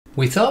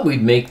We thought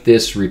we'd make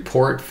this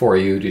report for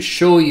you to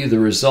show you the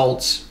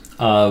results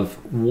of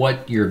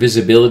what your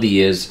visibility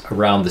is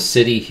around the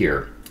city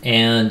here.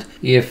 And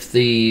if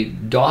the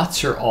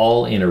dots are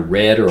all in a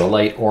red or a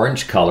light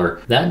orange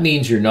color, that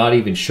means you're not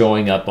even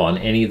showing up on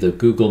any of the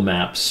Google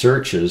Maps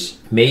searches,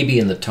 maybe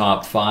in the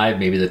top 5,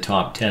 maybe the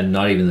top 10,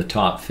 not even the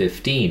top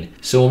 15.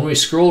 So when we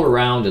scroll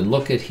around and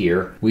look at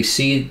here, we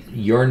see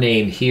your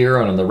name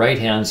here, and on the right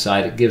hand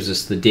side it gives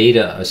us the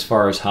data as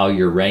far as how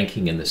you're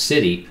ranking in the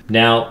city.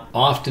 Now,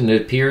 often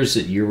it appears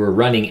that you were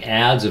running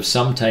ads of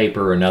some type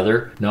or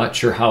another, not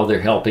sure how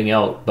they're helping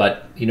out,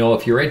 but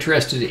if you're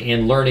interested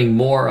in learning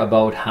more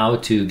about how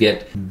to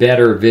get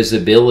better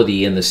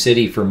visibility in the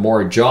city for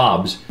more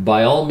jobs,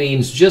 by all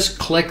means, just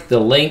click the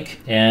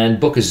link and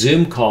book a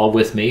Zoom call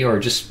with me, or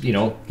just,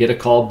 get a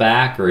call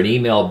back or an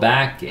email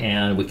back,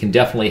 and we can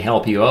definitely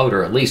help you out,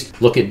 or at least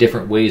look at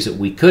different ways that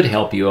we could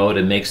help you out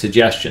and make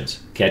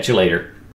suggestions. Catch you later.